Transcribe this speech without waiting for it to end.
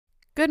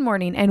Good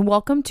morning and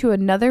welcome to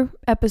another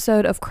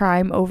episode of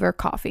Crime Over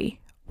Coffee.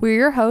 We're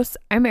your hosts.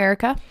 I'm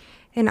Erica.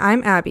 And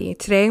I'm Abby.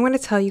 Today I'm going to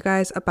tell you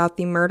guys about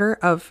the murder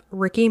of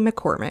Ricky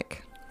McCormick.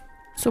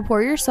 So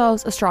pour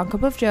yourselves a strong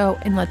cup of joe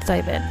and let's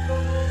dive in.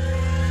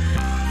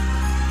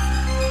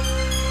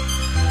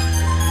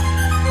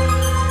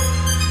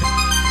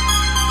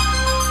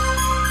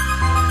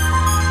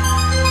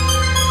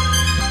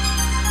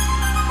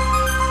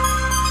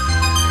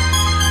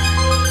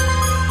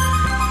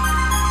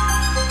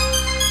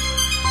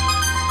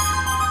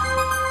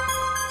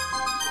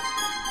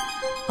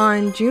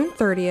 On June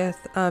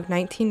 30th of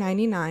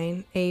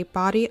 1999, a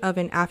body of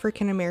an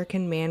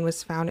African-American man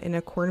was found in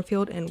a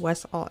cornfield in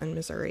West Alton,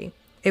 Missouri.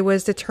 It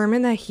was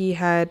determined that he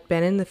had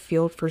been in the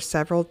field for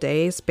several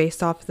days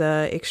based off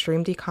the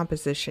extreme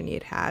decomposition he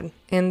had had,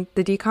 and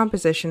the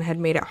decomposition had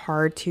made it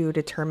hard to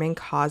determine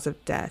cause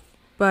of death.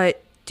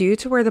 But due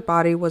to where the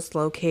body was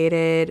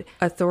located,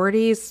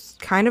 authorities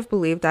kind of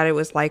believed that it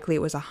was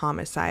a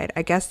homicide.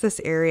 I guess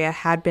this area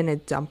had been a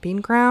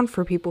dumping ground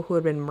for people who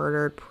had been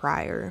murdered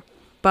prior.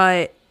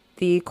 But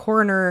the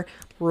coroner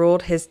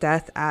ruled his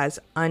death as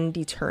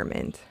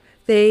undetermined.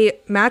 They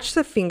matched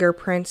the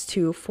fingerprints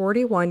to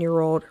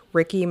 41-year-old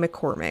Ricky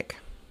McCormick.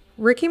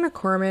 Ricky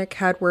McCormick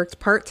had worked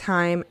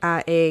part-time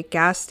at a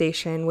gas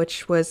station,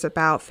 which was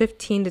about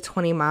 15 to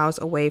 20 miles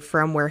away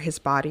from where his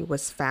body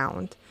was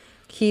found.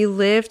 He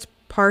lived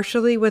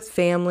partially with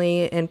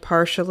family and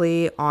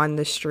partially on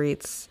the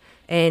streets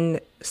and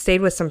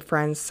stayed with some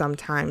friends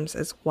sometimes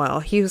as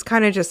well. He was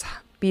kind of just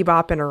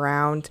bebopping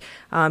around.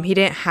 He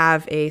didn't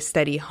have a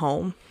steady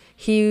home.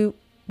 He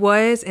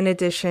was, in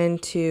addition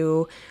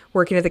to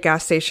working at the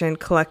gas station,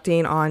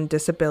 collecting on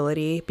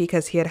disability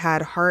because he had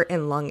had heart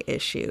and lung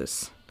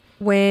issues.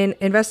 When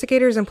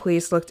investigators and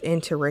police looked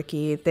into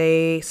Ricky,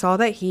 they saw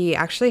that he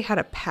actually had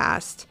a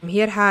past. He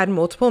had had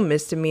multiple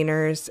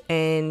misdemeanors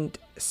and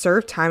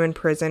served time in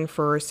prison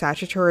for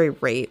statutory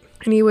rape.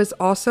 And he was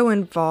also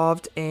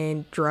involved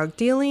in drug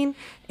dealing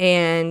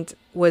and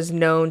was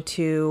known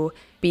to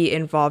be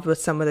involved with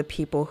some of the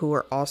people who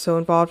were also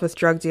involved with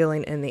drug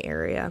dealing in the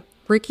area.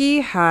 Ricky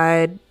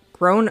had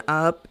grown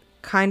up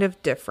kind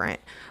of different.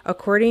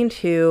 According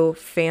to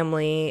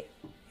family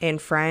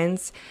and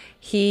friends,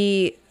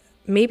 he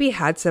maybe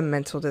had some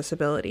mental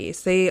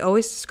disabilities. They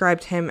always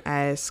described him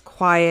as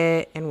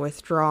quiet and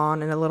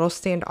withdrawn and a little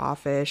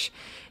standoffish,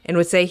 and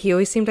would say he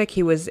always seemed like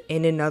he was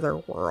in another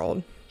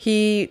world.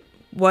 He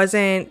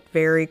wasn't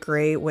very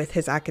great with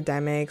his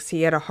academics.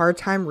 He had a hard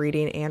time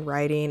reading and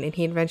writing, and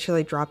he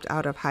eventually dropped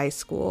out of high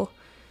school.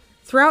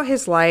 Throughout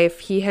his life,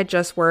 he had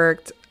just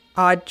worked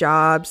odd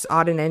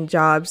and end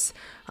jobs,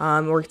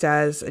 worked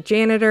as a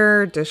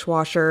janitor,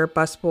 dishwasher,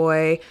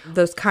 busboy,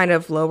 those kind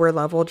of lower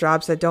level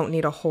jobs that don't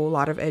need a whole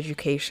lot of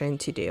education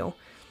to do.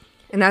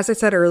 And as I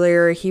said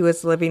earlier, he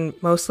was living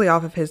mostly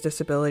off of his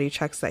disability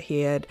checks that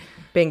he had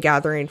been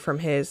gathering from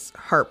his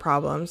heart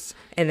problems,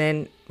 and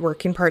then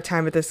working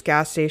part-time at this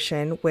gas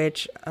station,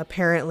 which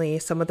apparently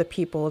some of the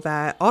people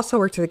that also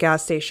worked at the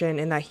gas station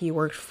and that he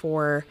worked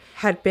for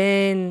had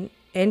been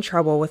in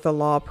trouble with the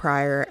law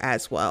prior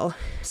as well.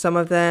 Some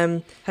of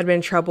them had been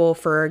in trouble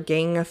for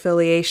gang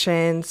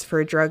affiliations,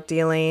 for drug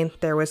dealing.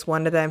 There was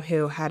one of them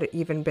who had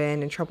even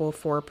been in trouble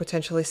for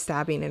potentially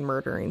stabbing and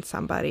murdering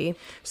somebody.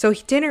 So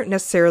he didn't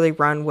necessarily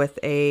run with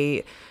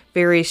a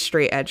very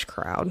straight edge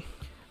crowd.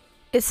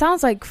 It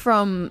sounds like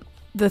from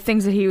the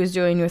things that he was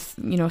doing with,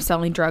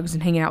 selling drugs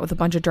and hanging out with a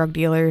bunch of drug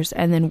dealers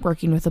and then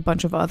working with a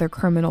bunch of other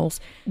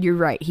criminals, you're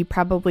right. He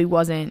probably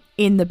wasn't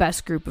in the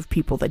best group of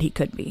people that he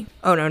could be.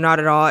 Oh, no, not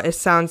at all. It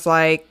sounds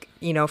like,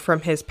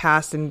 from his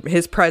past and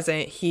his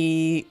present,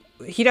 he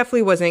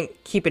definitely wasn't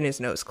keeping his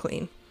nose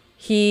clean.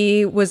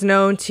 He was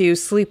known to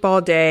sleep all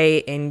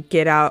day and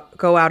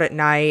go out at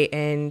night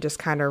and just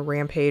kind of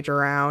rampage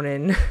around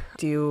and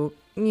do,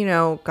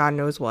 God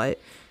knows what.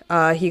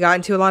 He got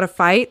into a lot of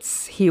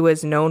fights. He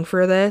was known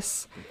for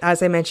this.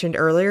 As I mentioned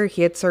earlier,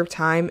 he had served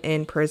time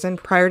in prison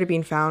prior to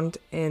being found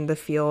in the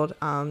field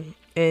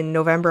in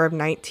November of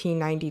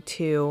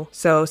 1992.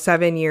 So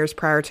 7 years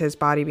prior to his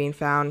body being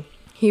found.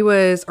 He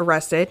was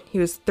arrested. He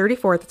was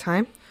 34 at the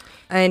time.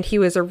 And he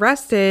was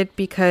arrested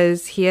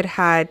because he had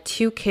had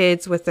 2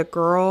 kids with a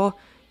girl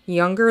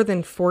younger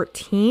than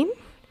 14.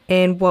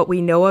 And what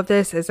we know of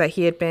this is that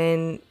he had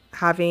been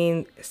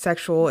having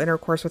sexual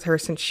intercourse with her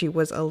since she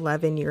was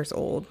 11 years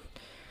old.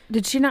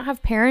 Did she not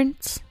have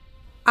parents?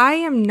 I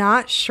am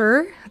not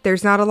sure.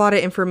 There's not a lot of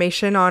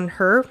information on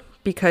her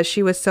because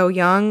she was so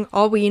young.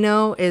 All we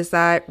know is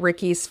that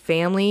Ricky's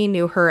family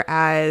knew her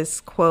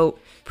as,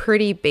 quote,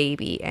 pretty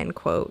baby, end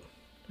quote,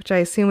 which I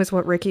assume is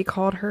what Ricky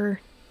called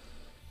her.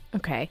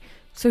 Okay.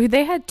 So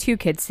they had 2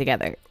 kids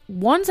together.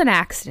 One's an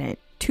accident.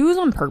 2's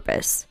on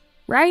purpose,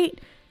 right?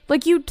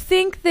 Like, you'd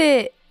think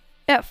that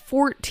at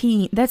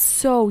 14, that's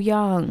so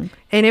young.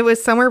 And it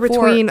was somewhere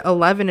between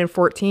 11 and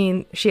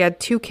 14. She had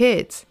 2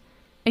 kids.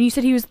 And you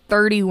said he was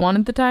 31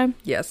 at the time?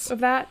 Yes. Of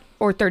that?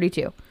 Or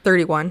 32?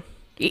 31.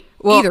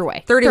 Either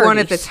way. 31 30s.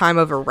 at the time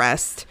of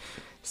arrest.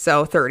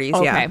 So 30s,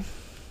 okay. yeah.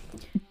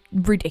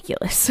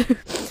 Ridiculous.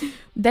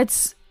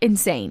 That's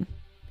insane.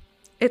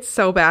 It's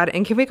so bad.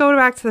 And can we go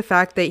back to the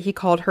fact that he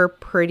called her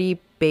pretty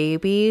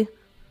baby?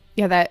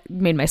 Yeah, that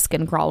made my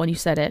skin crawl when you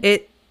said it.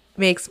 It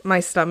makes my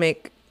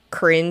stomach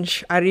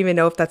cringe. I don't even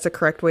know if that's the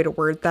correct way to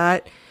word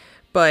that,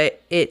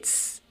 but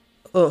it's,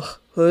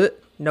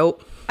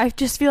 nope. I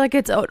just feel like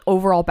it's an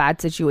overall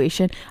bad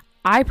situation.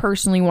 I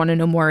personally want to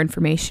know more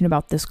information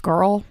about this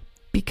girl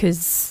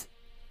because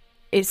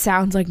it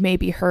sounds like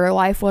maybe her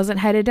life wasn't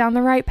headed down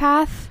the right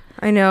path.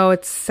 I know,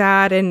 it's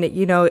sad, and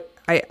you know,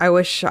 I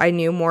wish I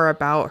knew more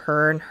about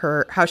her and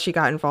how she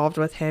got involved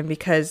with him,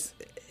 because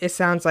it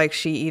sounds like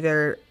she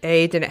either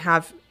A, didn't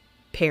have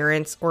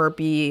parents, or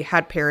B,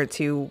 had parents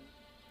who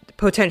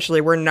potentially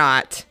were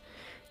not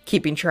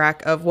keeping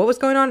track of what was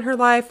going on in her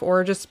life,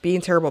 or just being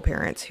terrible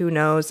parents. Who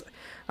knows?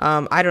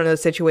 I don't know the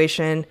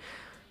situation,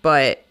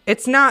 but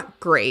it's not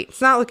great.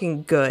 It's not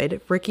looking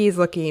good. Ricky's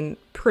looking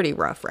pretty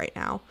rough right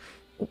now.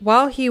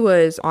 While he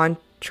was on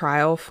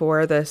trial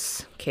for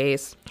this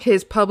case,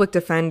 his public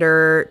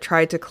defender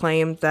tried to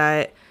claim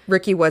that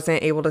Ricky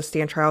wasn't able to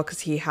stand trial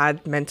because he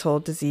had mental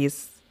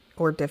disease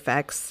or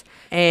defects,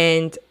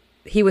 and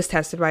he was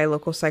tested by a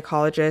local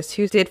psychologist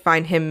who did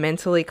find him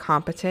mentally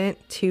competent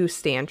to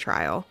stand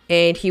trial,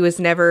 and he was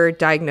never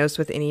diagnosed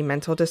with any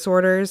mental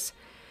disorders.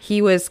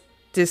 He was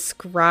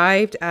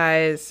described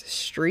as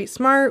street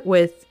smart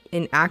with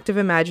an active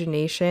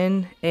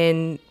imagination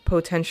and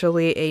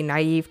potentially a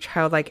naive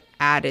childlike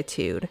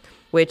attitude,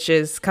 which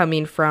is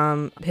coming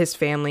from his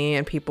family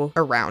and people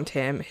around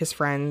him, his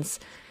friends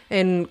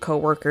and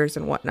co-workers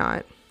and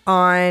whatnot.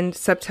 On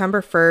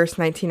September 1st,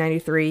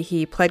 1993,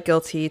 he pled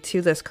guilty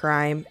to this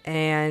crime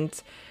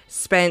and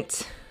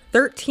spent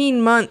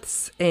 13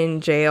 months in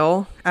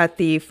jail at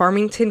the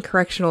Farmington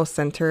Correctional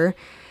Center,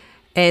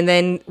 and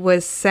then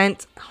was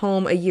sent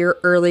home a year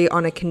early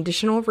on a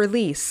conditional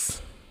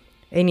release.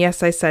 And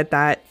yes, I said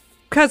that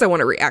because I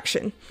want a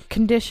reaction.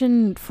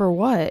 Condition for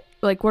what?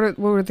 Like, what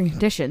were the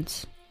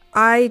conditions?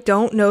 I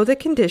don't know the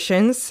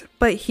conditions,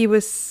 but he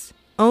was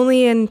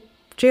only in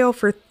jail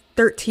for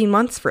 13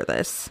 months for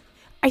this.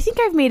 I think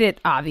I've made it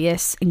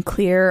obvious and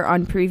clear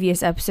on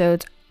previous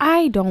episodes.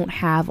 I don't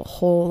have a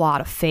whole lot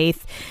of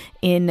faith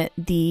in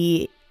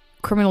the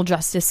criminal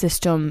justice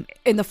system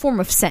in the form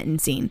of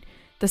sentencing.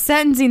 The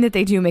sentencing that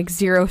they do makes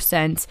zero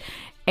sense.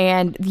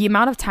 And the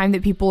amount of time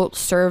that people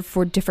serve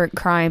for different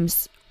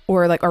crimes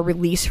or like are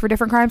released for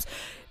different crimes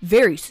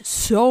varies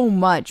so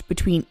much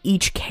between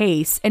each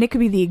case, and it could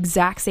be the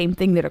exact same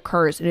thing that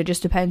occurs, and it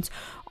just depends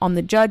on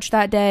the judge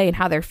that day and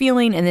how they're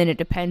feeling, and then it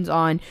depends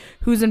on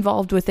who's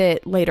involved with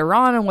it later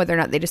on and whether or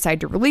not they decide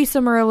to release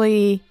them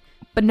early.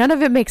 But none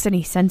of it makes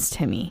any sense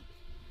to me.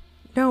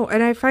 No,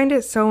 and I find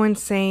it so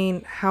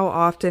insane how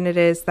often it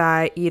is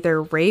that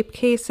either rape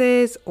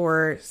cases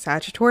or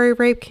statutory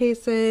rape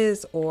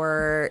cases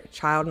or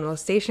child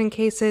molestation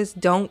cases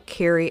don't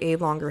carry a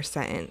longer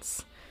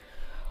sentence.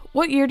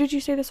 What year did you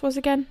say this was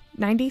again?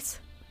 90s?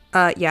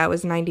 Yeah, it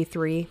was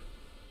 93.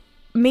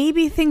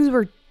 Maybe things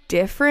were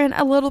different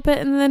a little bit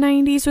in the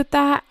 90s with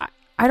that.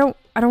 I don't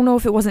know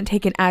if it wasn't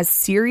taken as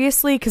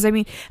seriously, because I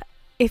mean,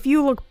 if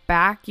you look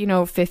back,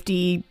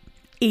 50,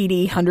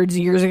 80, hundreds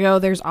of years ago,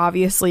 there's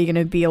obviously going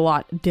to be a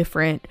lot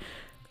different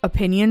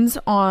opinions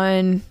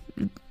on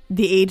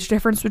the age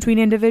difference between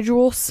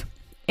individuals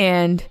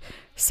and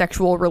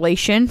sexual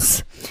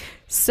relations.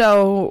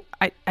 So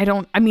I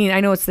know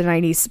it's the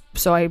 90s,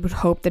 so I would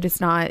hope that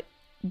it's not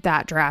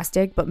that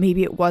drastic, but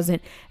maybe it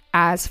wasn't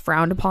as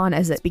frowned upon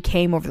as it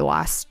became over the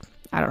last,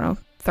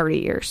 30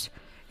 years.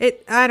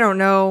 I don't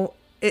know.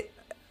 It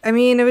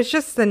was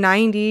just the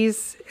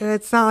 90s.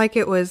 It's not like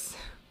it was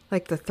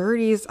like the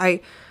 30s.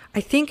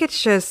 I think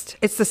it's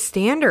the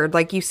standard.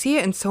 Like, you see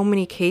it in so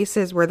many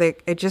cases where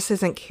it just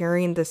isn't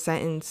carrying the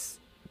sentence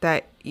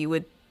that you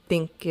would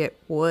think it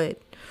would.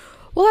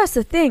 Well, that's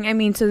the thing. I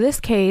mean, so this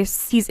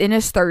case, he's in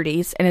his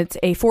 30s, and it's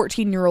a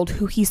 14-year-old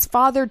who he's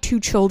fathered 2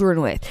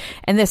 children with,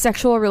 and the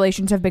sexual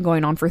relations have been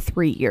going on for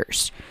 3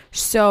 years.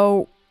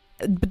 So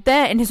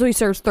he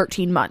serves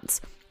 13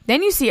 months.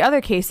 Then you see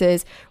other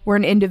cases where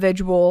an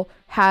individual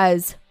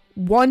has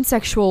one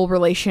sexual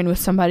relation with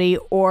somebody,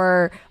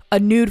 or a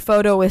nude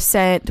photo is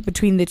sent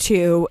between the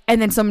two,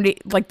 and then somebody,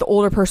 like the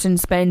older person,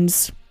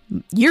 spends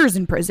years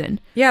in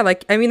prison. Yeah,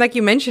 like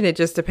you mentioned, it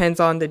just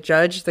depends on the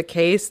judge, the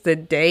case, the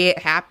day it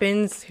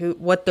happens,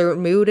 what their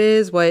mood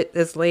is, what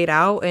is laid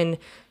out, and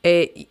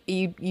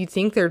you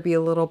think there'd be a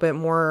little bit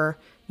more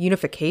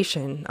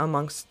unification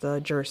amongst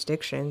the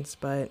jurisdictions,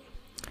 but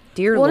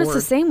dear Lord. It's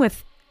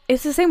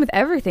the same with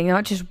everything,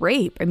 not just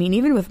rape. I mean,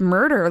 even with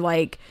murder,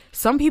 like,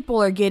 some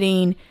people are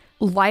getting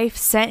life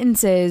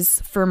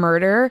sentences for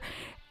murder,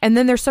 and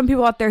then there's some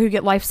people out there who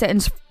get life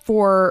sentence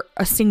for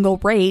a single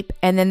rape,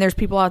 and then there's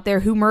people out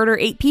there who murder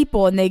 8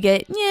 people and they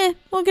get,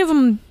 we'll give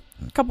them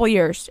a couple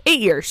years,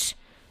 8 years.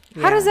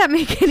 Yeah. How does that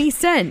make any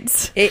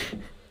sense?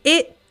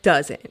 It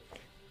doesn't.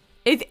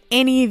 If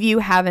any of you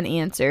have an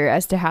answer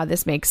as to how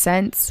this makes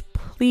sense,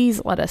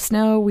 please let us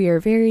know. We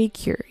are very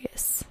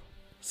curious.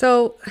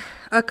 So,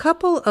 a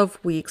couple of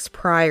weeks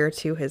prior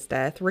to his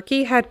death,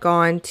 Ricky had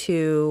gone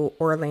to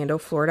Orlando,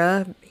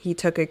 Florida. He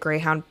took a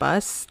Greyhound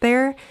bus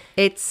there.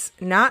 It's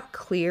not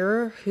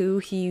clear who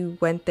he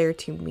went there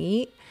to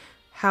meet.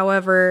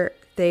 However,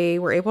 they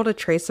were able to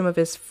trace some of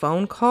his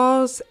phone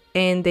calls,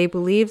 and they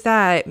believe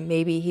that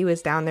maybe he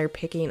was down there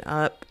picking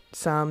up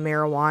some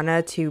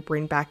marijuana to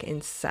bring back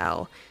and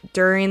sell.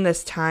 During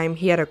this time,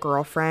 he had a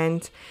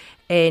girlfriend,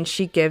 and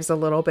she gives a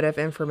little bit of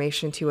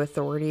information to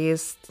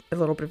authorities, a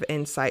little bit of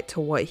insight to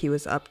what he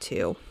was up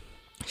to.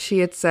 She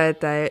had said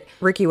that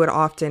Ricky would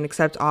often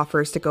accept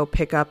offers to go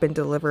pick up and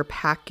deliver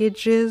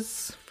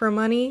packages for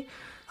money.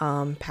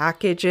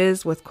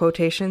 Packages with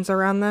quotations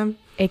around them.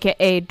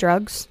 AKA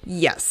drugs?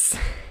 Yes.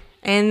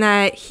 And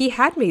that he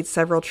had made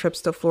several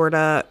trips to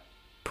Florida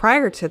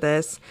prior to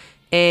this,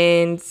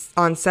 and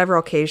on several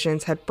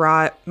occasions had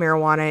brought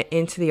marijuana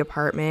into the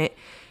apartment,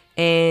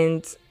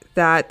 and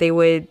that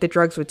the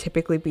drugs would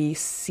typically be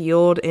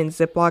sealed in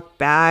Ziploc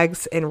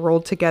bags and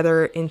rolled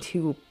together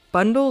into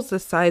bundles the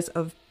size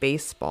of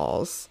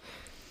baseballs,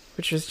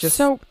 which was just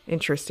so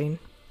interesting.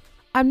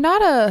 I'm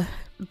not a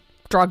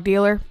drug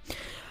dealer,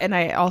 and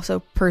I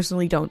also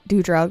personally don't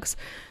do drugs,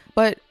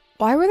 but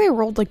why were they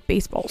rolled like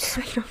baseballs?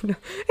 I don't know.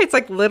 It's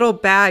like little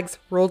bags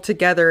rolled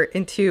together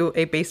into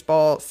a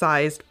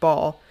baseball-sized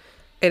ball.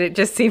 And it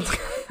just seems,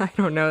 I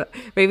don't know,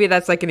 maybe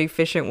that's like an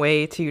efficient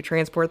way to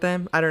transport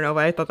them. I don't know,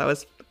 but I thought that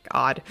was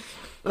odd.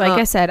 Like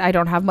I said, I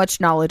don't have much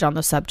knowledge on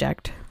the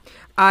subject.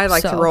 I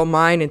like to roll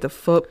mine into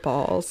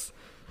footballs.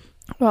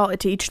 Well,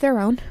 to each their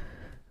own.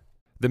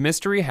 The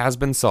mystery has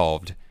been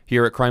solved.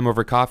 Here at Crime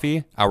Over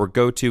Coffee, our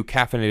go-to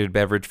caffeinated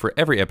beverage for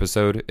every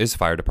episode is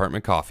Fire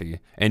Department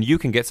Coffee. And you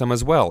can get some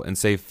as well and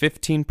save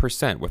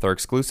 15% with our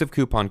exclusive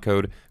coupon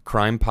code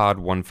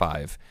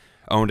CRIMEPOD15.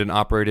 Owned and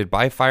operated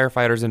by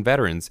firefighters and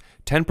veterans,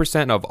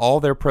 10% of all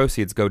their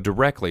proceeds go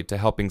directly to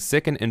helping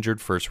sick and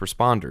injured first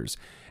responders.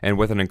 And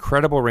with an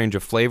incredible range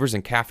of flavors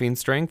and caffeine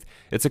strength,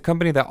 it's a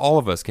company that all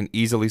of us can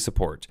easily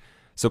support.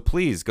 So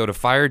please go to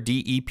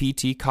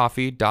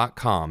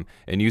firedeptcoffee.com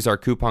and use our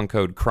coupon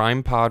code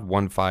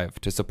CRIMEPOD15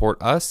 to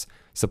support us,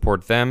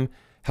 support them,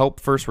 help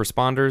first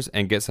responders,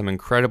 and get some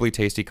incredibly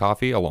tasty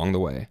coffee along the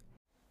way.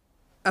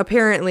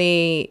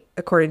 Apparently,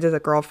 according to the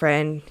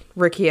girlfriend,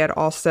 Ricky had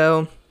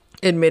also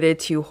admitted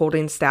to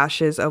holding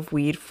stashes of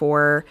weed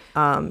for,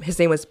 his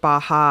name was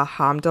Baha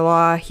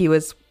Hamdallah. He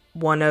was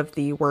one of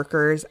the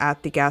workers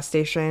at the gas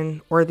station,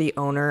 or the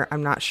owner.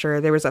 I'm not sure.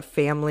 There was a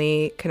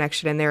family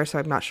connection in there, so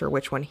I'm not sure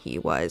which one he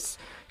was.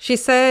 She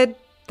said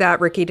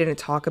that Ricky didn't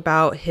talk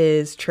about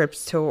his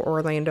trips to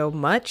Orlando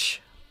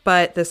much,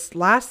 but this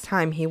last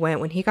time he went,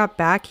 when he got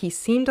back, he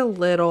seemed a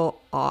little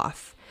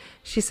off.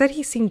 She said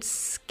he seemed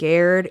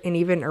scared and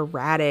even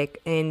erratic,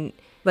 and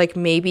like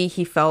maybe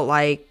he felt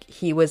like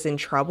he was in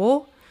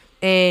trouble.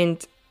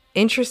 And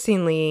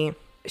interestingly,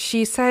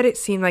 she said it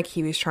seemed like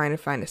he was trying to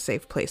find a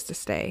safe place to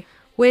stay,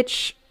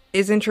 which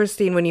is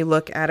interesting when you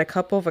look at a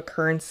couple of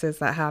occurrences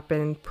that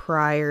happened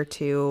prior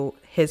to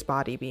his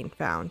body being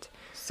found.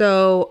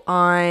 So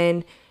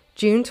on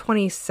June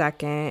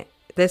 22nd,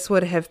 this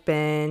would have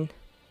been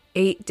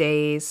 8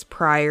 days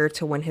prior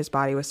to when his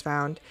body was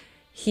found,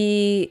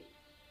 he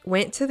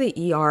went to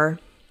the ER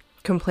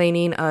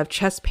complaining of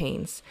chest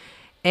pains.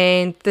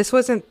 And this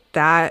wasn't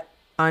that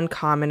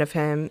uncommon of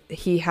him.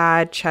 He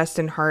had chest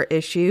and heart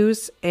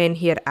issues, and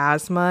he had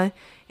asthma,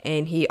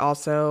 and he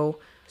also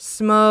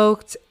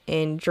smoked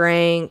and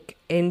drank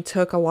and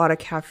took a lot of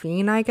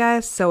caffeine, I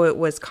guess. So it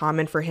was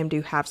common for him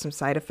to have some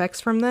side effects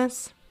from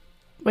this.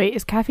 Wait,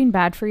 is caffeine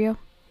bad for you?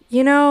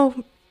 You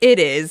know, it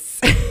is.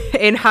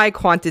 In high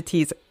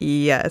quantities,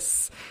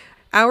 yes.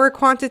 Our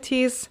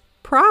quantities,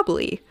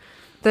 probably.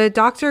 The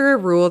doctor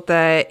ruled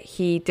that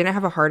he didn't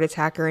have a heart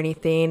attack or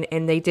anything,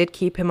 and they did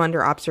keep him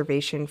under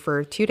observation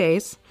for 2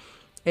 days.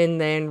 And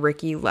then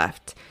Ricky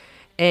left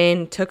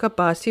and took a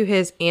bus to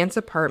his aunt's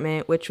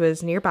apartment, which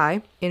was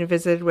nearby, and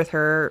visited with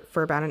her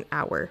for about an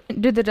hour.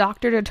 Did the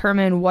doctor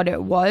determine what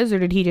it was, or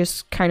did he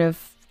just kind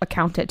of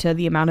account it to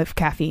the amount of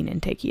caffeine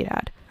intake he'd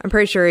had? I'm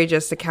pretty sure he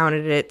just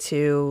accounted it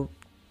to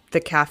the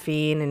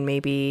caffeine and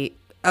maybe...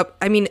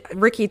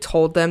 Ricky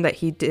told them that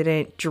he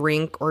didn't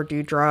drink or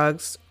do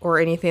drugs or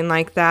anything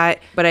like that,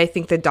 but I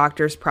think the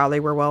doctors probably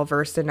were well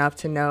versed enough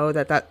to know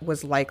that that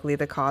was likely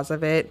the cause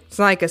of it. It's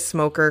not like a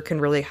smoker can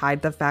really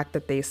hide the fact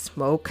that they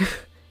smoke.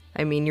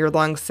 I mean, your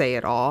lungs say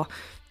it all.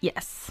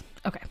 Yes.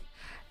 Okay.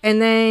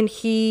 And then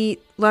he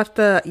left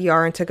the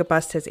ER and took a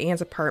bus to his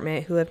aunt's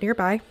apartment, who lived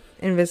nearby,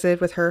 and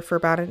visited with her for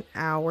about an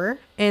hour.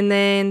 And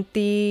then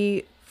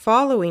the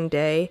following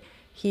day,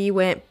 he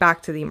went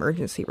back to the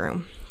emergency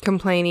room,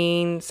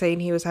 complaining, saying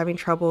he was having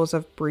troubles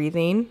of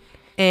breathing.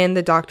 And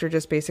the doctor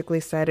just basically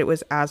said it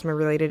was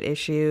asthma-related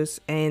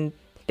issues, and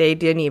they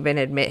didn't even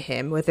admit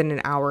him. Within an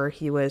hour,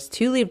 he was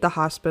to leave the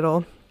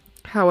hospital.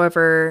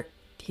 However,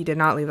 he did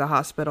not leave the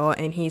hospital,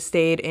 and he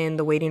stayed in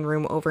the waiting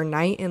room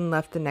overnight and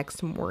left the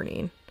next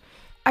morning.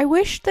 I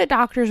wish that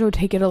doctors would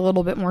take it a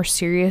little bit more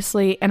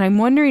seriously, and I'm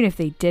wondering if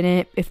they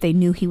didn't, if they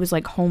knew he was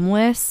like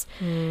homeless.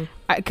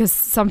 Because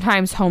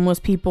sometimes homeless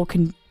people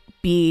can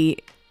be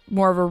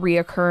more of a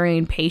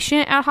reoccurring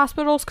patient at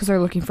hospitals because they're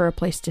looking for a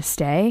place to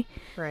stay.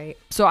 Right.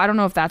 So I don't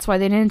know if that's why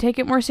they didn't take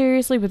it more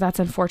seriously, but that's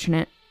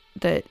unfortunate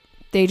that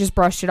they just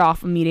brushed it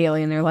off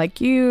immediately and they're like,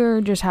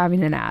 you're just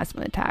having an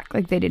asthma attack.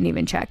 Like, they didn't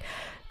even check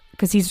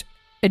because he's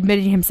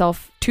admitting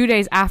himself 2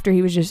 days after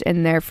he was just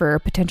in there for a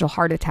potential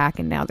heart attack,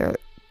 and now they're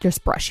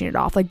just brushing it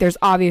off. Like, there's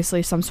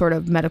obviously some sort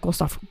of medical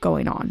stuff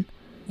going on.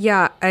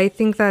 Yeah, I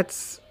think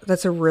that's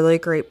a really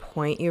great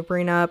point you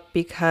bring up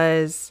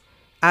because,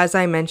 as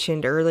I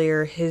mentioned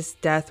earlier, his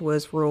death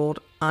was ruled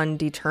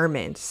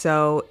undetermined.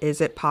 So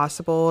is it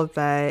possible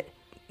that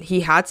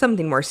he had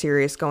something more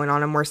serious going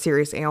on, a more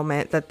serious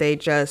ailment that they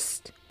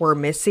just were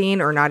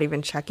missing or not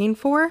even checking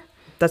for?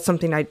 That's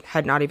something I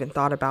had not even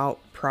thought about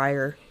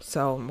prior.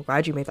 So I'm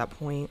glad you made that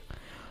point.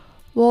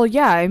 Well,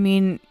 yeah, I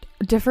mean,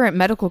 different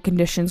medical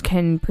conditions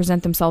can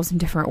present themselves in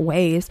different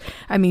ways.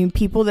 I mean,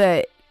 people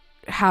that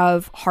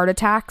have heart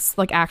attacks,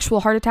 like actual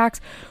heart attacks,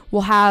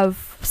 will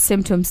have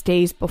symptoms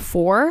days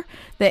before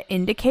that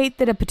indicate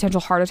that a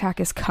potential heart attack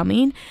is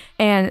coming.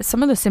 And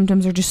some of the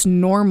symptoms are just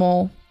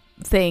normal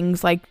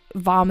things like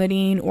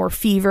vomiting or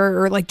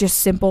fever or like just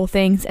simple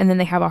things. And then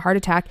they have a heart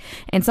attack.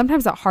 And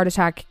sometimes that heart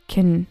attack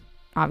can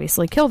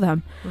obviously kill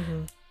them.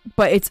 Mm-hmm.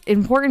 But it's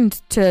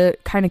important to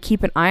kind of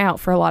keep an eye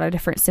out for a lot of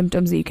different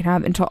symptoms that you can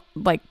have until,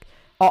 like,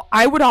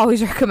 I would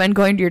always recommend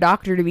going to your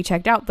doctor to be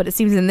checked out. But it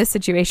seems in this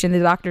situation, the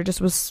doctor just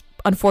was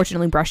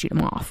unfortunately brushing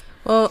him off.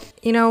 Well,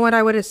 you know what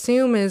I would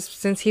assume is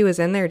since he was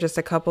in there just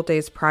a couple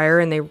days prior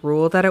and they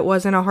ruled that it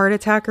wasn't a heart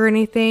attack or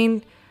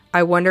anything,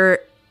 I wonder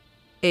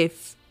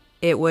if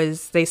it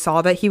was, they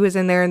saw that he was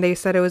in there and they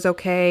said it was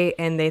okay.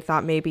 And they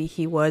thought maybe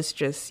he was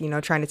just,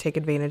 trying to take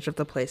advantage of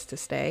the place to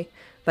stay,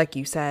 like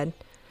you said.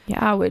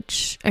 Yeah,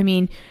 which, I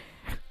mean,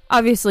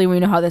 obviously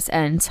we know how this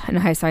ends, and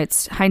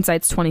hindsight's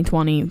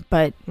 2020,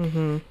 but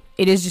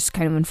it is just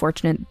kind of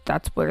unfortunate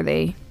that's where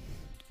they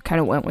kind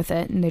of went with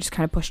it, and they just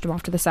kind of pushed him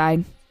off to the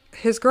side.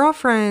 His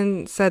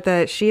girlfriend said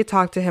that she had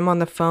talked to him on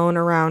the phone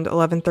around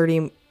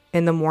 11:30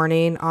 in the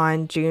morning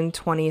on June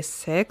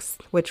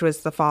 26th, which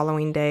was the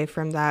following day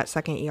from that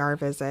second ER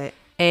visit.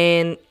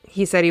 And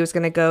he said he was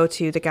going to go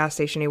to the gas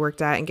station he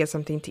worked at and get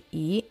something to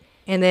eat.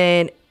 And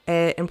then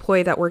an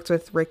employee that worked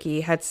with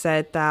Ricky had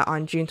said that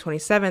on June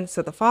 27th,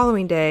 so the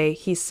following day,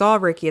 he saw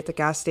Ricky at the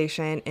gas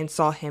station and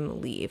saw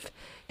him leave.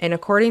 And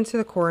according to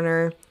the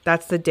coroner,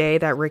 that's the day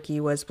that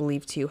Ricky was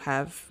believed to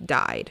have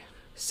died.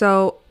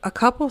 So a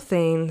couple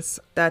things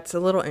that's a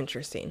little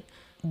interesting.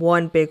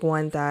 One big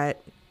one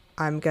that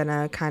I'm going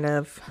to kind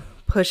of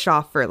push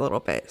off for a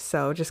little bit.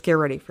 So just get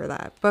ready for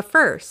that. But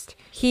first,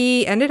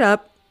 he ended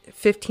up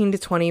 15 to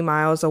 20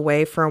 miles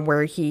away from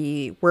where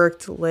he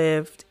worked,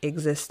 lived,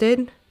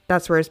 existed.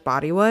 That's where his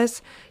body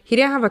was. He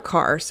didn't have a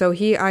car, so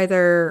he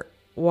either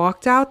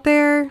walked out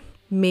there,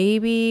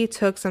 maybe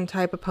took some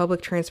type of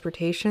public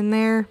transportation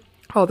there,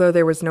 although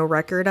there was no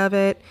record of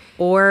it,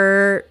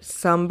 or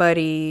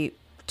somebody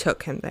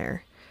took him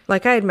there.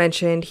 Like I had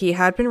mentioned, he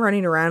had been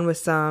running around with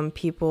some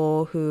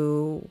people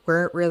who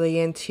weren't really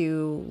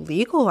into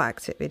legal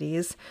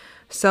activities.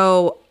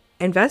 So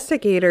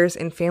investigators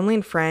and family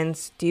and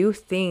friends do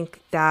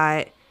think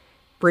that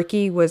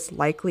Ricky was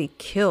likely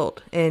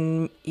killed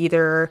in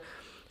either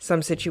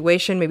some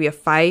situation, maybe a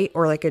fight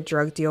or like a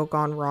drug deal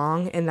gone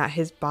wrong, and that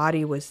his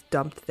body was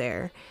dumped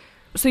there.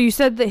 So you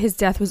said that his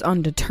death was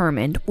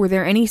undetermined. Were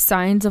there any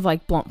signs of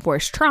like blunt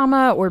force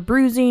trauma or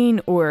bruising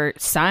or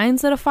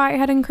signs that a fight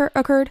had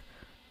occurred?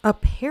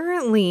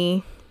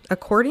 Apparently,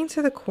 according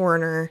to the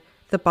coroner,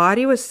 the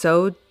body was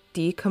so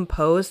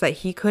decomposed that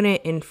he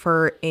couldn't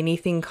infer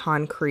anything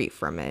concrete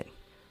from it,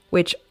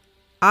 which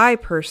I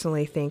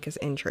personally think is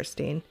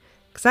interesting.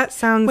 Because that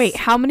sounds... Wait,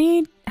 how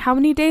many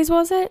days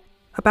was it?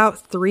 About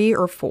 3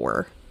 or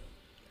 4.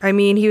 I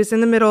mean, he was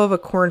in the middle of a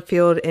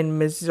cornfield in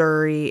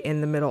Missouri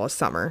in the middle of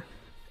summer.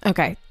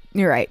 Okay,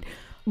 you're right.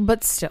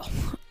 But still,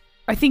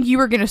 I think you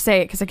were going to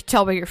say it because I could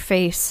tell by your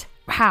face.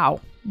 How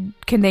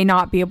can they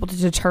not be able to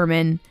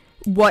determine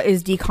what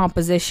is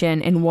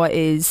decomposition and what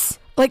is...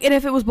 Like, and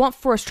if it was blunt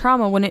force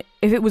trauma,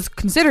 if it was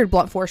considered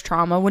blunt force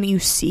trauma, wouldn't you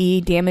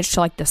see damage to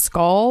like the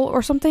skull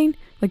or something?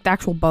 Like the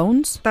actual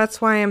bones?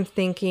 That's why I'm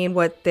thinking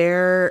what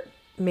their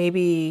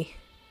maybe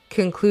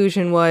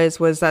conclusion was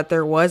that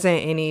there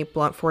wasn't any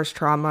blunt force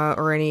trauma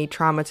or any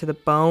trauma to the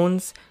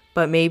bones,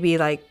 but maybe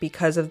like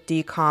because of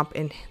decomp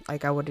and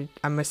like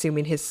I'm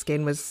assuming his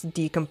skin was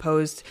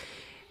decomposed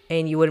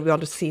and you wouldn't be able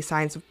to see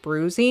signs of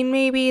bruising,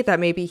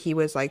 maybe he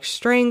was like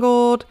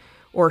strangled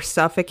or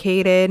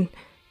suffocated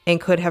and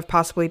could have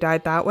possibly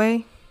died that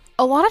way.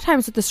 A lot of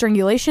times with the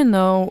strangulation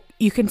though,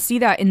 you can see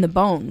that in the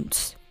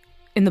bones,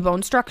 in the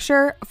bone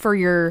structure for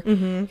your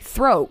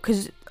throat,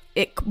 because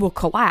it will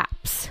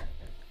collapse.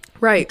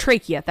 Right.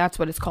 Trachea, that's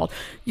what it's called.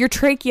 Your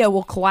trachea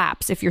will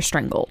collapse if you're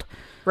strangled.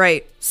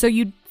 Right. So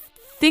you'd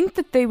think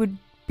that they would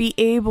be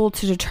able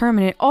to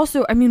determine it.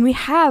 Also, I mean, we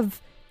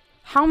have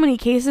how many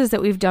cases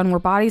that we've done where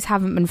bodies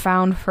haven't been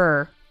found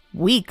for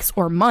weeks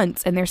or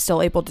months and they're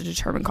still able to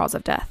determine cause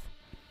of death.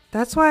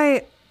 That's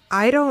why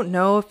I don't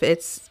know if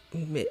it's,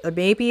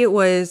 maybe it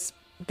was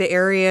the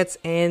area it's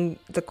in,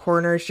 the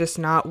coroner's just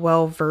not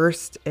well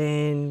versed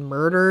in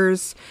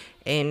murders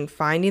and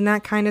finding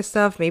that kind of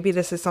stuff. Maybe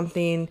this is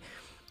something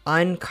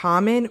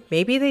uncommon.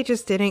 Maybe they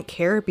just didn't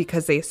care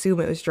because they assume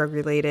it was drug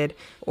related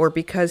or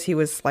because he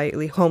was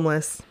slightly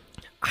homeless.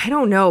 I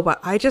don't know, but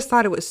I just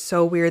thought it was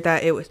so weird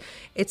that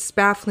it's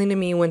baffling to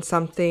me when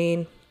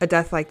a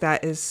death like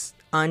that is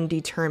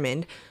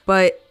undetermined.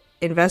 But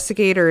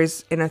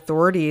investigators and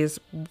authorities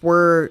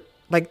were,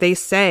 like, they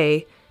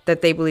say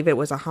that they believe it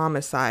was a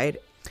homicide.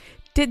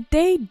 Did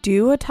they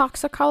do a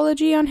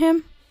toxicology on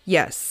him?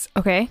 Yes.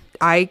 Okay.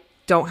 I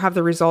don't have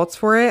the results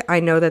for it. I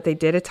know that they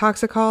did a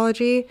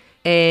toxicology,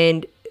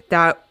 and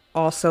that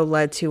also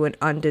led to an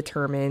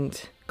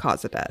undetermined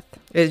cause of death.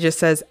 It just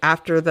says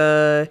after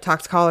the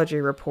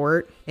toxicology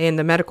report and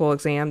the medical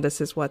exam,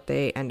 this is what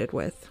they ended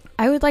with.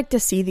 I would like to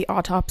see the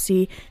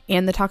autopsy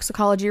and the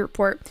toxicology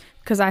report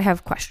because I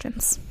have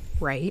questions.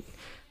 Right.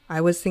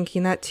 I was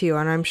thinking that too,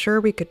 and I'm sure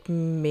we could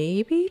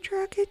maybe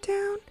track it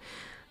down.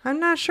 I'm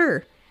not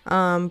sure.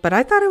 But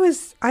I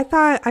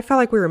felt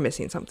like we were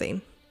missing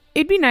something.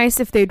 It'd be nice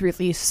if they'd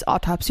release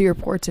autopsy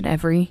reports in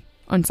every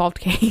unsolved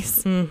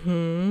case.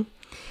 Mm-hmm.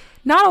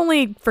 Not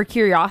only for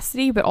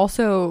curiosity, but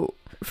also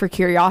for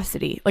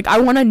curiosity. Like, I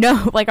want to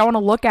know, like, I want to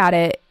look at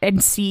it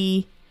and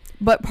see.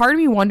 But part of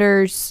me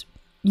wonders,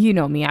 you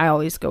know me, I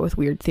always go with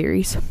weird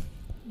theories.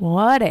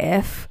 What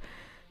if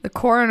the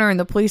coroner and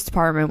the police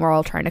department were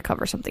all trying to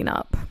cover something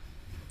up?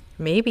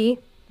 Maybe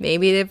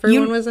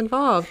everyone was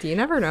involved. You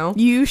never know.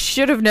 You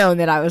should have known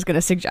that I was going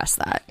to suggest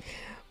that.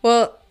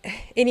 Well,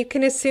 and you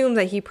can assume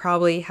that he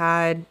probably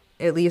had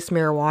at least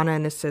marijuana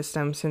in his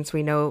system, since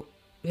we know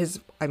his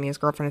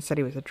girlfriend had said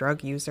he was a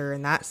drug user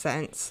in that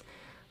sense.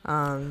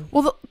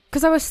 Well,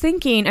 because I was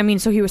thinking,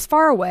 so he was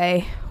far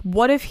away.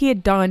 What if he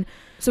had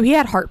so he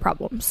had heart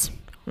problems.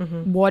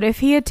 Mm-hmm. What if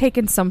he had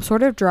taken some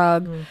sort of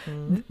drug,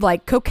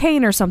 like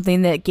cocaine or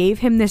something, that gave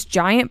him this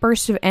giant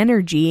burst of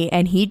energy,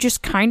 and he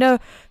just kind of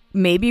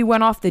maybe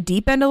went off the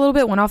deep end a little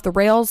bit, went off the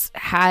rails,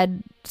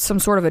 had some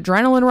sort of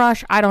adrenaline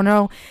rush, I don't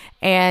know,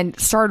 and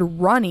started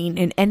running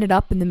and ended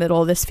up in the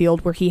middle of this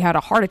field where he had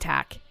a heart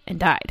attack and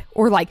died,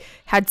 or like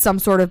had some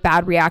sort of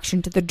bad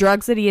reaction to the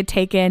drugs that he had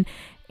taken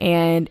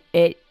and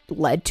it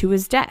led to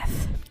his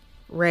death.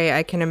 Right.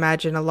 I can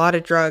imagine a lot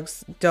of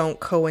drugs don't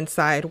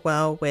coincide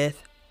well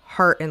with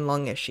heart and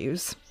lung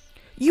issues.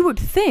 You would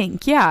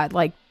think, yeah,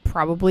 like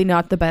probably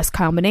not the best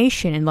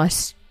combination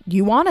unless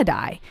you want to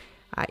die.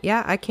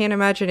 Yeah, I can't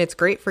imagine it's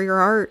great for your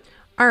heart.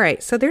 All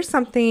right, so there's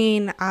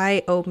something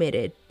I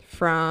omitted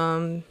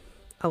from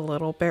a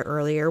little bit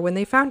earlier when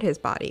they found his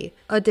body.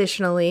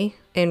 Additionally,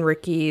 in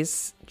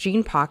Ricky's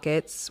jean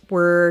pockets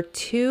were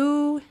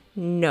two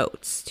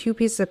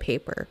pieces of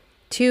paper.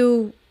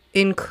 Two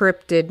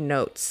encrypted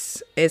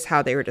notes is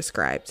how they were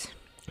described.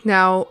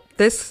 Now,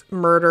 this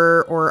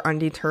murder or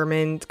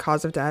undetermined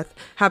cause of death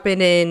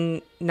happened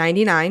in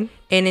 1999,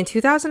 and in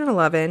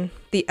 2011,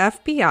 the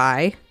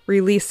FBI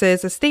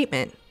releases a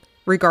statement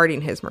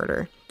regarding his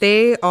murder.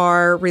 They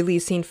are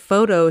releasing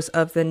photos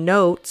of the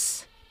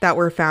notes that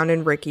were found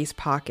in Ricky's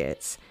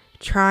pockets,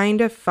 trying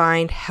to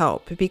find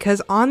help,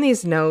 because on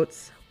these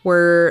notes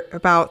were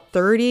about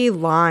 30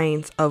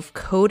 lines of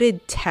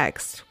coded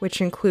text, which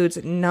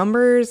includes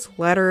numbers,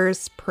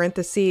 letters,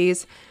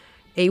 parentheses,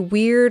 a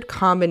weird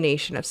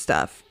combination of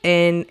stuff.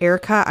 And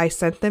Erica, I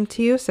sent them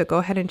to you, so go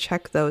ahead and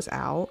check those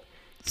out.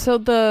 So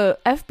the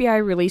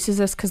FBI releases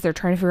this because they're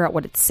trying to figure out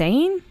what it's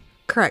saying?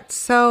 Correct.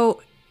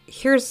 So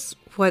here's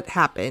what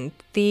happened.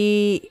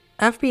 The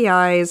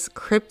FBI's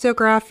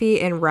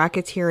Cryptography and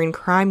Racketeering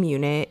Crime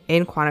Unit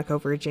in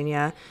Quantico,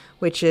 Virginia,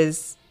 which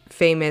is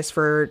famous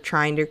for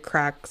trying to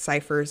crack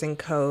ciphers and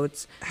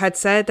codes, had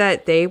said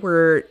that they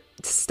were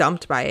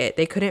stumped by it.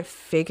 They couldn't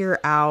figure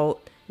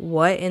out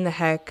what in the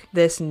heck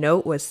this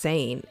note was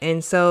saying.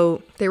 And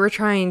so they were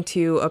trying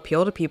to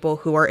appeal to people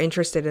who are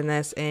interested in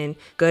this and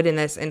good in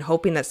this, and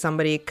hoping that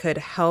somebody could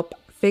help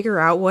figure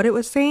out what it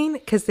was saying,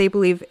 because they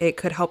believe it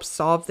could help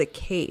solve the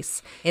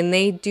case. And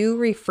they do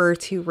refer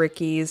to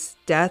Ricky's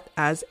death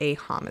as a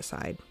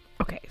homicide.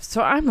 Okay,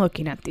 so I'm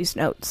looking at these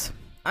notes.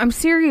 I'm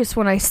serious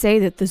when I say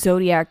that the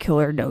Zodiac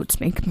Killer notes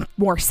make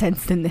more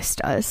sense than this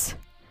does.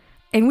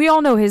 And we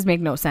all know his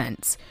make no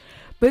sense.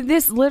 But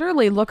this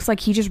literally looks like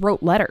he just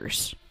wrote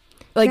letters.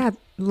 Like, yeah,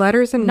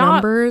 letters and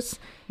numbers.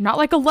 Not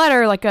like a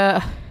letter, like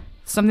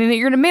something that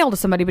you're going to mail to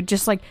somebody, but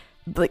just like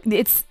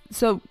it's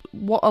so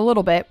a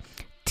little bit.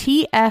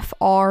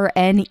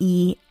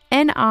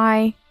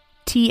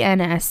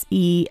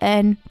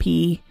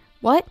 TFRNENITNSENP.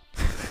 What?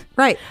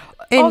 Right.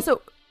 And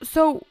also,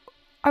 so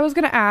I was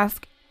going to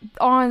ask,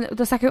 on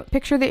the second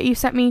picture that you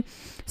sent me,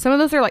 some of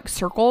those are like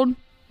circled.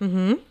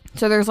 Mm-hmm.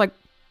 So there's like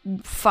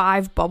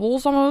 5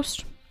 bubbles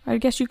almost, I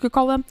guess you could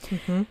call them.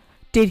 Mm-hmm.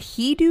 Did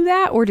he do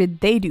that or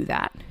did they do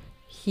that?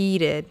 He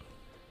did.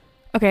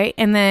 Okay,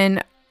 and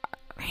then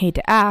I hate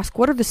to ask,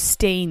 what are the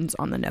stains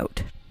on the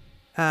note?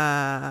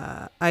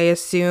 I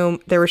assume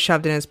they were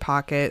shoved in his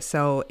pocket,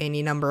 so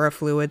any number of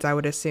fluids, I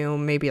would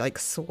assume, maybe like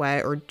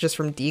sweat or just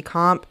from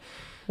decomp.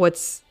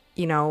 What's,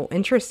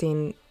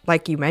 interesting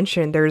like you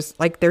mentioned, there's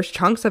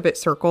chunks of it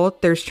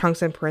circled, there's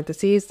chunks in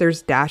parentheses,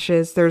 there's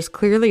dashes, there's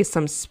clearly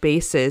some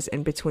spaces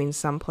in between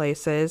some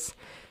places.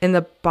 In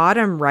the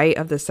bottom right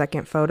of the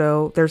second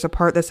photo, there's a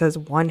part that says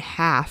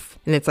 1/2,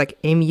 and it's like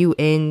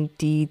MUNDDLS.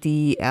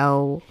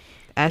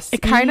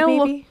 It kind of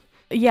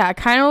it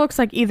kind of looks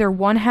like either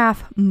 1/2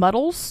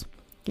 muddles,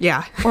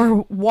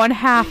 or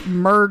 1/2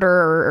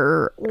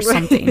 murder or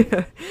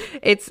something.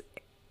 It's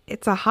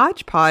a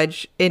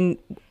hodgepodge, and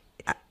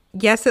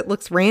yes, it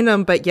looks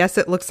random, but yes,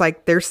 it looks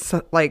like there's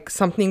like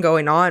something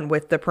going on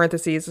with the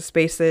parentheses, the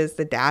spaces,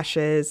 the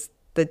dashes,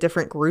 the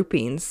different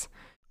groupings.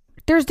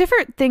 There's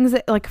different things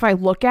that, like, if I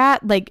look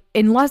at, like,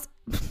 unless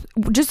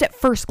just at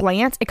first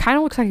glance, it kind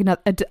of looks like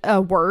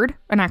a word,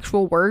 an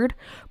actual word.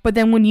 But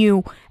then when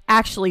you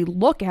actually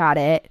look at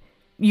it,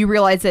 you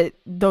realize that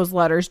those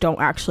letters don't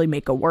actually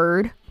make a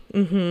word.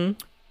 Mm-hmm.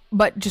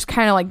 But just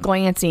kind of like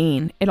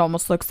glancing, it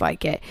almost looks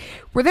like it.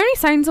 Were there any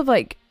signs of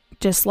like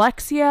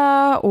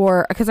dyslexia,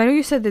 or because I know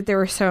you said that there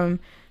were some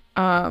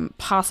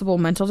possible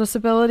mental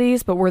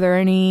disabilities, but were there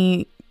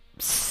any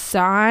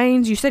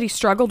signs? You said he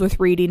struggled with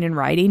reading and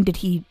writing. Did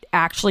he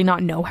actually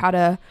not know how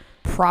to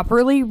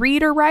properly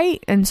read or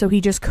write, and so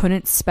he just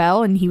couldn't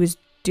spell and he was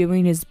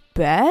doing his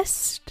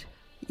best?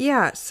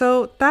 Yeah,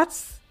 so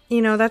that's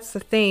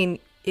the thing.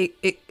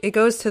 It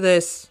goes to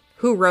this,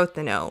 who wrote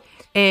the note,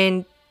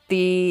 and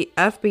the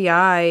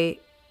FBI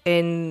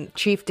and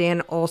Chief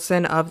Dan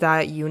Olson of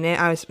that unit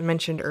I was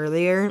mentioned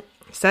earlier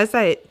says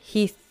that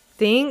he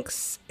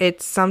thinks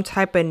it's some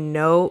type of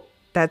note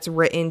that's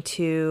written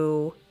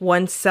to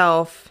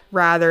oneself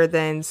rather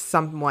than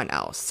someone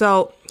else.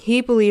 So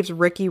he believes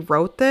Ricky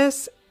wrote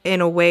this in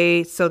a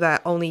way so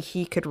that only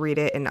he could read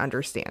it and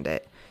understand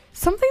it.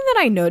 Something that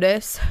I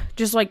notice,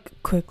 just like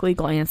quickly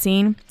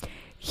glancing,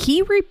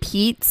 he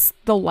repeats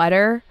the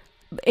letter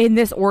in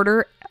this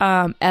order,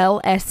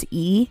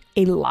 LSE,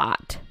 a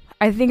lot.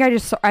 I think I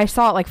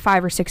saw it like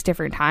 5 or 6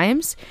 different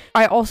times.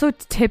 I also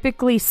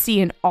typically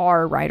see an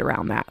R right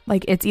around that.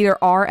 Like it's either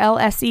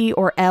RLSE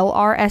or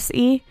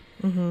LRSE.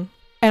 Mm-hmm.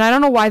 And I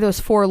don't know why those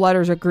 4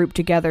 letters are grouped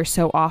together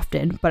so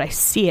often, but I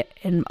see it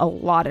in a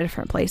lot of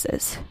different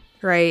places.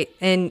 Right.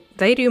 And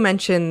they do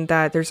mention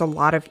that there's a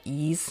lot of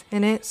E's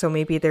in it, so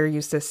maybe they're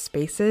used as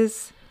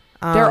spaces.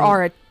 There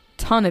are a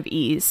ton of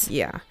E's.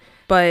 Yeah.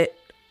 But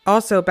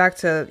also back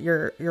to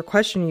your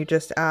question you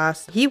just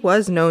asked, he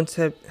was known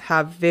to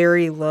have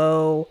very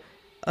low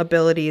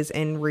abilities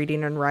in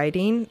reading and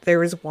writing. There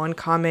was one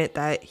comment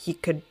that he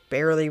could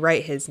barely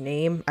write his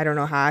name. I don't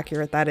know how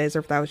accurate that is or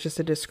if that was just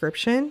a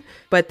description,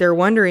 but they're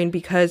wondering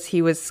because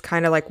he was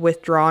kind of like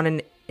withdrawn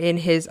and in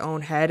his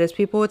own head, as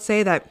people would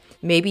say, that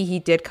maybe he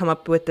did come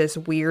up with this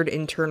weird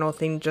internal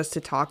thing just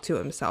to talk to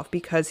himself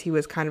because he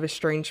was kind of a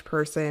strange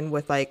person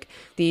with like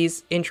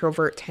these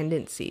introvert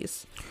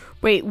tendencies.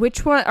 Wait,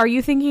 which one are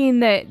you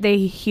thinking that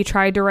he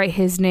tried to write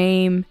his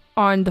name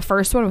on the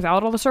first one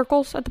without all the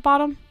circles at the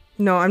bottom?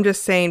 No, I'm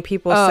just saying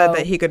people said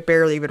that he could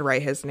barely even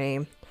write his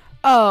name.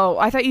 Oh,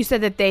 I thought you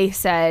said that they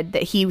said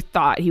that he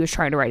thought he was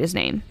trying to write his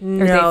name.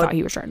 No, or they thought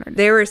he was trying to write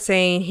they were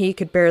saying he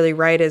could barely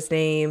write his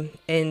name,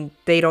 and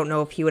they don't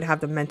know if he would have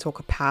the mental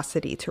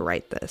capacity to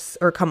write this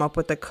or come up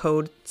with a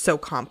code so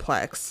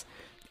complex.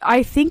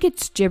 I think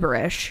it's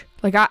gibberish.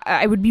 Like,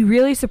 I would be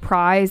really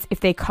surprised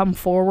if they come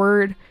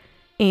forward,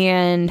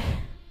 and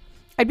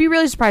I'd be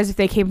really surprised if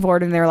they came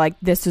forward and they're like,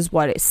 this is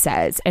what it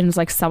says, and it's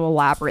like some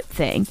elaborate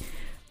thing.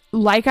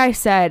 Like I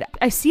said,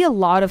 I see a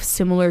lot of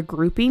similar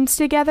groupings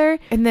together,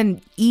 and then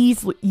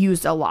E's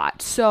used a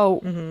lot.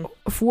 So,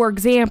 for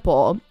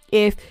example,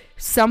 if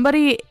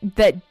somebody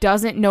that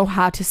doesn't know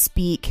how to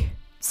speak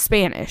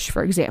Spanish,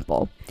 for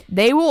example,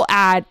 they will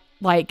add,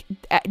 like,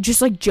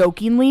 just like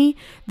jokingly,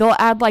 they'll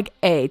add like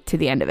A to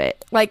the end of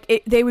it.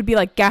 Like, they would be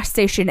like gas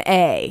station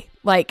A,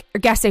 like, or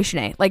gas station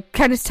A, like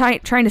kind of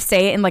trying to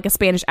say it in like a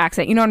Spanish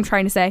accent. You know what I'm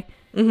trying to say?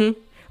 Mm-hmm.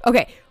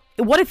 Okay.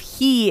 What if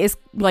he is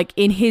like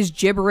in his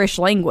gibberish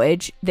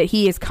language that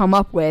he has come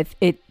up with,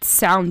 it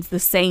sounds the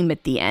same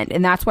at the end,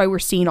 and that's why we're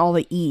seeing all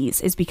the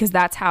E's, is because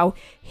that's how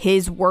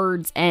his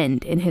words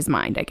end in his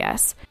mind, I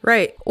guess.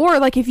 Right. Or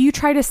like if you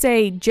try to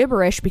say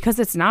gibberish because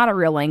it's not a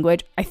real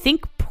language, I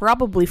think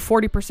probably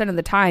 40% of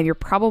the time you're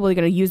probably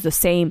going to use the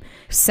same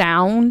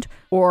sound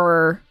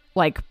or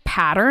like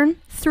pattern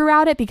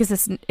throughout it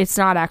because it's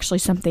not actually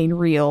something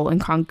real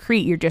and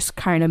concrete. You're just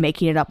kind of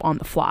making it up on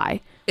the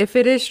fly. If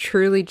it is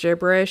truly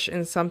gibberish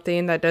and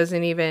something that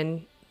doesn't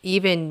even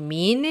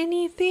mean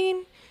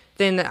anything,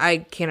 then I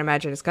can't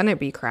imagine it's going to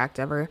be cracked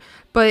ever.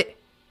 But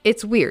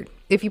it's weird.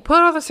 If you put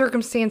all the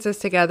circumstances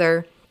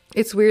together,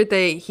 it's weird that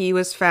he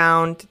was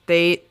found.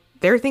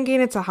 They're thinking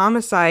it's a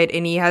homicide,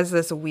 and he has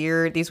these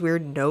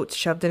weird notes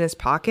shoved in his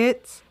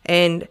pockets.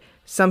 And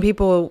some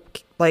people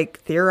like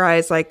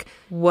theorize, like,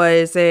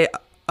 was it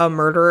a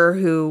murderer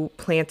who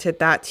planted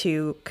that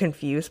to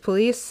confuse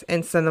police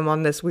and send them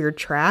on this weird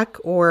track?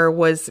 Or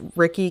was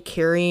Ricky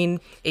carrying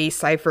a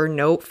cipher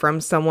note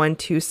from someone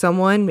to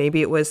someone?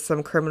 Maybe it was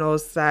some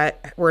criminals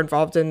that were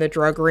involved in the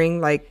drug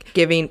ring, like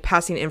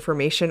passing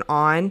information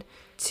on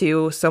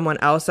to someone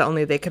else that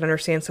only they could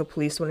understand, so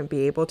police wouldn't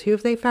be able to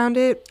if they found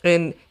it.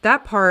 And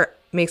that part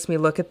makes me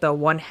look at the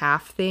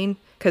 1/2 thing,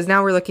 because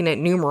now we're looking at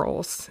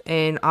numerals.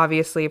 And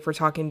obviously, if we're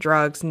talking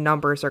drugs,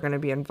 numbers are going to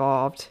be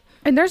involved.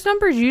 And there's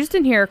numbers used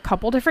in here a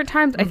couple different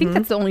times. I think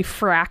that's the only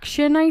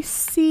fraction I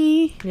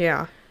see.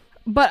 Yeah.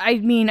 But I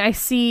mean, I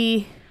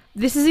see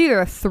this is either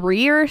a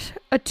 3 or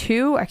a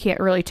 2. I can't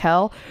really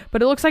tell.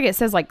 But it looks like it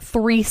says like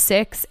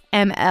 36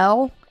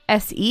 ml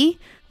SE.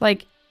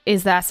 Like,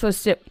 is that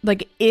supposed to,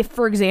 like, if,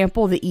 for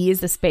example, the E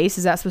is the space,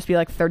 is that supposed to be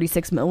like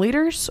 36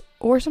 milliliters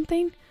or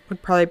something?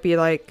 Would probably be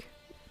like,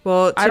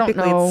 well, I don't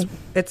know.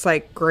 It's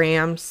like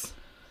grams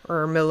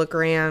or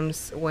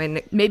milligrams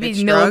when maybe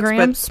it's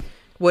milligrams. Drugs,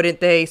 but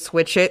wouldn't they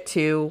switch it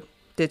to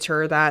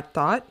deter that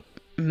thought?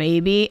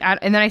 Maybe.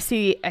 And then I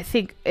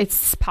think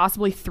it's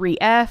possibly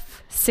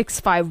 3F,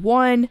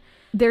 651.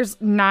 There's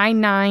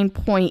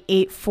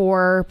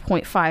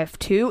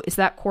 99.84.52. Is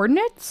that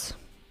coordinates?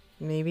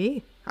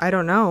 Maybe. I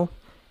don't know.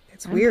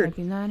 It's I'm weird.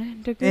 typing that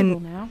into Google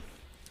now.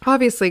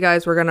 Obviously,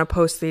 guys, we're going to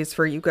post these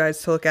for you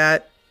guys to look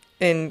at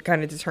and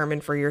kind of determine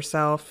for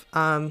yourself.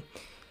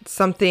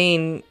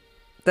 Something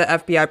the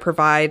FBI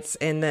provides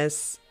in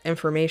this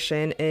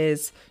information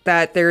is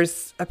that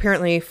there's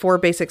apparently 4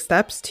 basic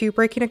steps to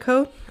breaking a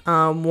code.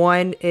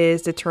 1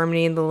 is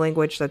determining the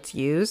language that's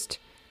used.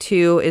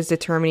 2 is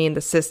determining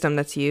the system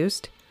that's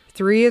used.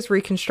 3 is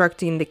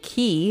reconstructing the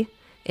key.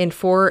 And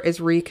 4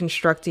 is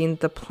reconstructing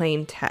the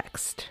plain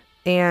text.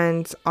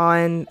 And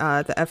on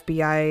the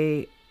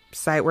FBI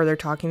site where they're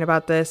talking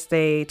about this,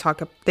 they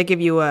give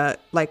you an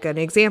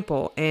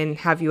example and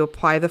have you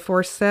apply the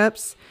 4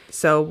 steps.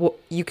 So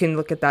you can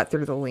look at that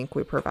through the link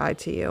we provide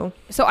to you.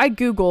 So I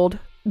Googled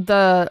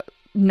the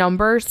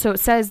numbers. So it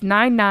says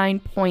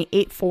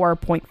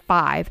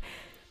 99.84.5.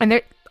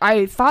 And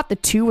I thought the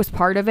 2 was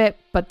part of it,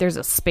 but there's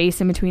a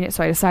space in between it.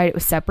 So I decided it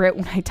was separate.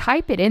 When I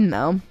type it in,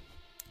 though,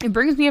 it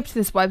brings me up to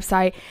this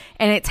website,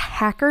 and it's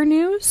Hacker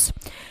News.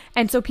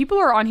 And so people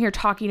are on here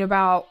talking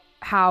about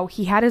how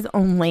he had his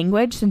own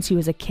language since he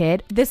was a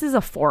kid. This is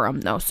a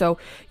forum, though, so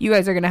you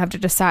guys are going to have to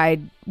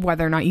decide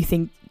whether or not you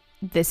think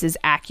this is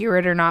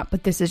accurate or not,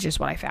 but this is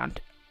just what I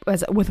found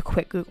with a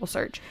quick Google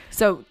search.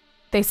 So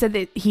they said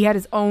that he had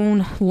his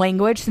own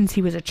language since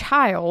he was a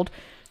child,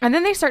 and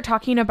then they start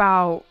talking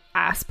about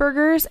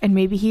Asperger's, and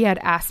maybe he had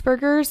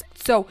Asperger's.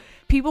 So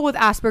people with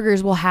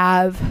Asperger's will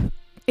have,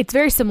 it's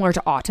very similar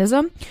to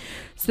autism,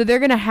 so they're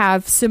going to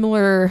have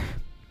similar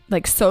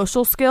like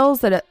social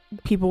skills that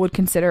people would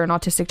consider an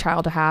autistic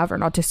child to have or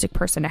an autistic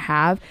person to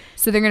have.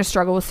 So they're going to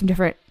struggle with some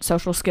different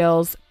social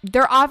skills.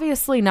 They're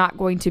obviously not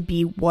going to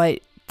be what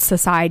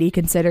society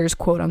considers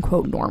quote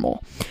unquote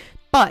normal,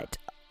 but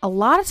a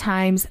lot of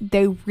times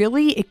they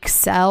really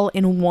excel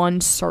in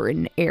one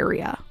certain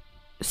area.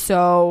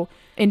 So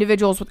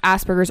individuals with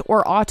Asperger's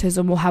or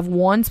autism will have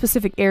one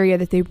specific area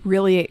that they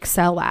really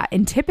excel at.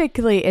 And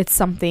typically it's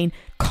something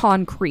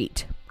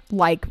concrete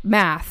like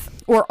math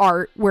or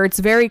art, where it's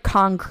very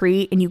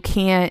concrete and you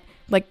can't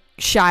like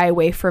shy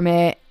away from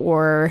it,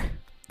 or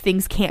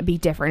things can't be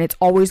different. It's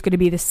always going to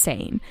be the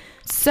same.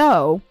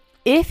 So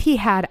if he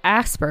had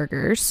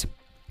Asperger's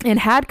and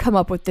had come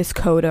up with this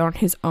code on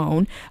his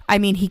own, I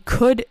mean, he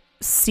could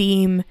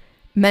seem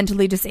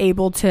mentally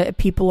disabled to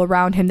people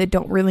around him that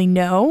don't really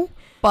know,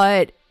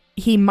 but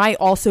he might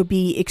also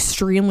be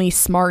extremely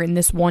smart in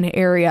this one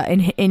area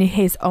and in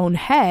his own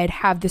head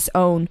have this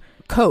own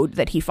code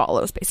that he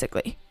follows,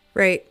 basically.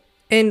 Right.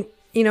 And,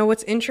 you know,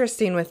 what's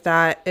interesting with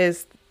that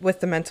is with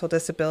the mental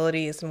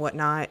disabilities and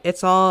whatnot,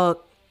 it's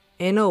all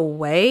in a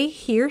way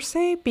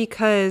hearsay,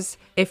 because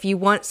if you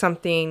want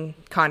something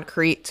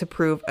concrete to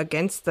prove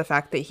against the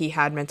fact that he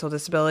had mental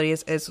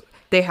disabilities, is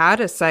they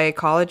had a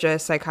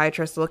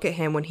psychiatrist look at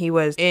him when he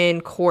was in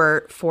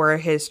court for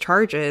his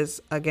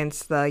charges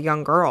against the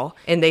young girl.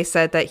 And they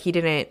said that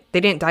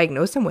they didn't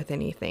diagnose him with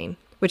anything,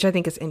 which I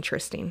think is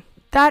interesting.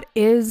 That's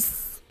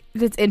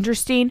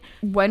interesting.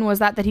 When was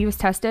that he was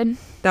tested?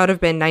 That would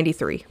have been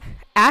 93.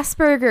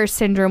 Asperger's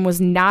syndrome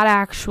was not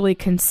actually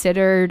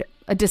considered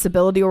a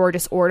disability or a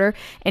disorder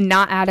and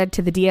not added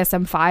to the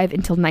DSM-5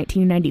 until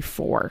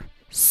 1994.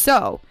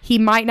 So he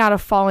might not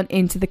have fallen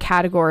into the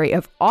category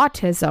of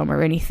autism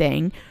or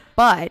anything,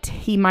 but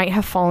he might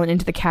have fallen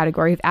into the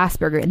category of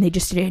Asperger, and they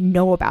just didn't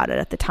know about it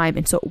at the time,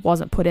 and so it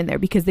wasn't put in there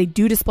because they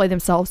do display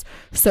themselves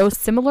so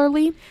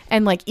similarly.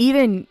 And like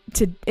even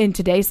in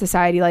today's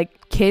society,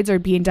 like kids are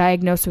being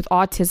diagnosed with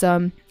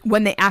autism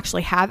when they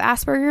actually have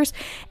Asperger's,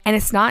 and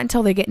it's not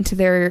until they get into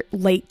their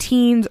late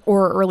teens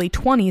or early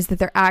 20s that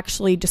they're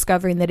actually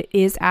discovering that it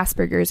is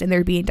Asperger's and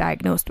they're being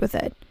diagnosed with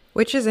it.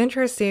 Which is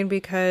interesting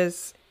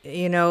because,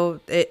 you know,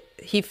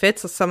 he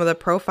fits some of the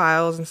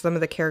profiles and some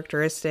of the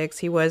characteristics.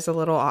 He was a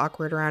little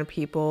awkward around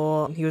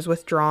people. He was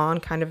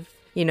withdrawn, kind of,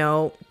 you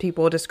know,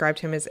 people described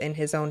him as in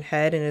his own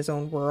head, in his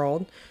own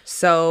world.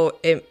 So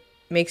it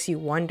makes you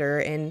wonder.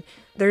 And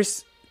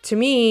there's, to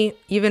me,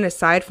 even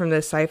aside from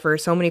this cipher,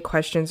 so many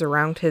questions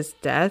around his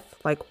death.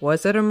 Like,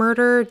 was it a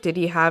murder? Did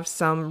he have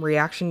some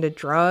reaction to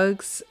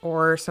drugs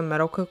or some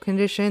medical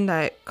condition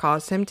that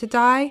caused him to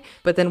die?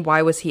 But then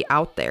why was he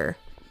out there?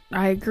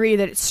 I agree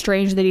that it's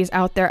strange that he's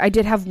out there. I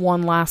did have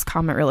one last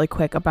comment really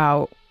quick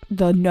about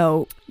the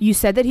note. You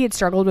said that he had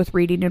struggled with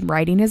reading and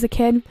writing as a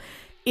kid.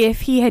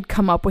 If he had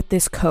come up with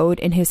this code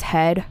in his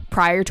head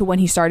prior to when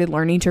he started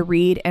learning to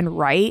read and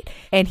write,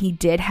 and he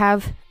did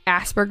have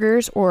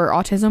Asperger's or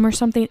autism or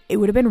something, it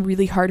would have been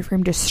really hard for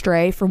him to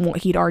stray from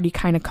what he'd already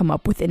kind of come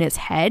up with in his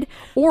head.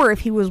 Or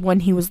if he was,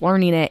 when he was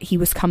learning it, he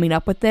was coming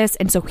up with this,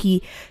 and so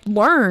he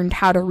learned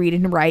how to read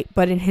and write,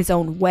 but in his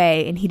own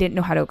way, and he didn't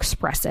know how to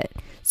express it.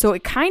 So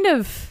it kind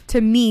of,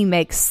 to me,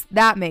 makes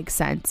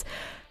sense.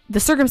 The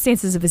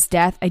circumstances of his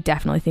death, I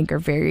definitely think, are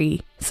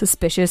very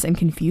suspicious and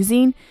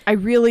confusing. I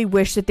really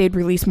wish that they'd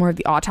release more of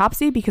the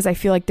autopsy, because I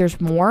feel like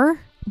there's more,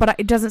 but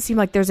it doesn't seem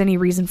like there's any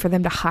reason for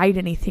them to hide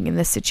anything in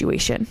this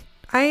situation.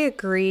 I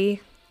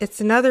agree.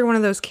 It's another one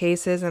of those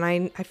cases, and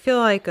I feel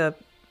like a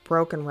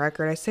broken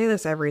record. I say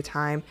this every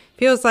time.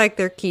 Feels like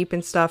they're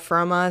keeping stuff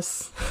from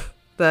us.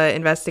 The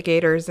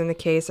investigators in the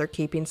case are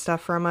keeping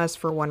stuff from us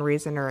for one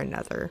reason or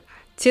another.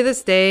 To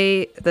this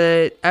day,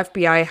 the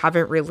FBI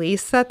haven't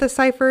released that the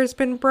cipher has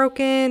been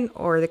broken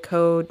or the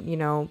code,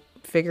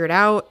 figured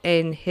out,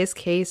 and his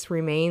case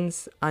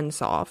remains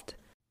unsolved.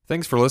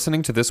 Thanks for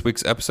listening to this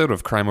week's episode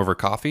of Crime Over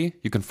Coffee.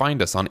 You can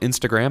find us on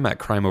Instagram at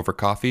Crime Over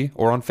Coffee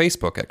or on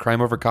Facebook at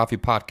Crime Over Coffee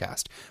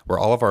Podcast, where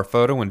all of our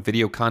photo and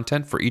video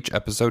content for each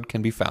episode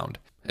can be found.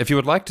 If you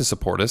would like to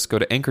support us, go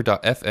to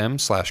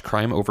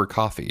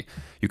anchor.fm/crimeovercoffee.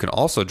 You can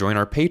also join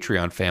our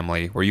Patreon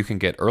family, where you can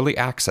get early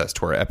access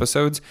to our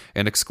episodes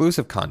and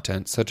exclusive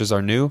content such as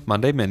our new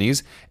Monday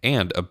Minis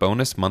and a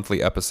bonus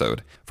monthly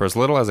episode for as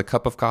little as a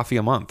cup of coffee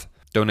a month.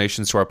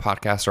 Donations to our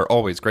podcast are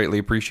always greatly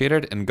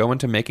appreciated and go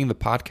into making the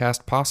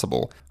podcast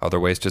possible. Other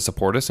ways to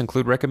support us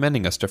include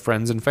recommending us to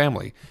friends and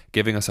family,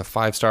 giving us a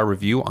 5-star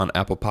review on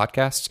Apple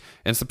Podcasts,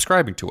 and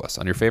subscribing to us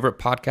on your favorite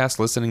podcast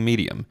listening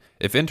medium.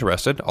 If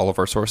interested, all of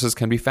our sources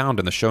can be found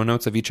in the show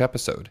notes of each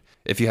episode.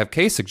 If you have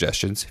case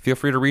suggestions, feel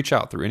free to reach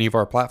out through any of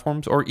our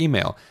platforms or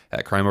email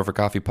at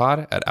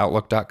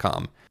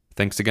crimeovercoffeepod@outlook.com.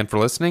 Thanks again for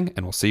listening,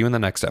 and we'll see you in the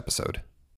next episode.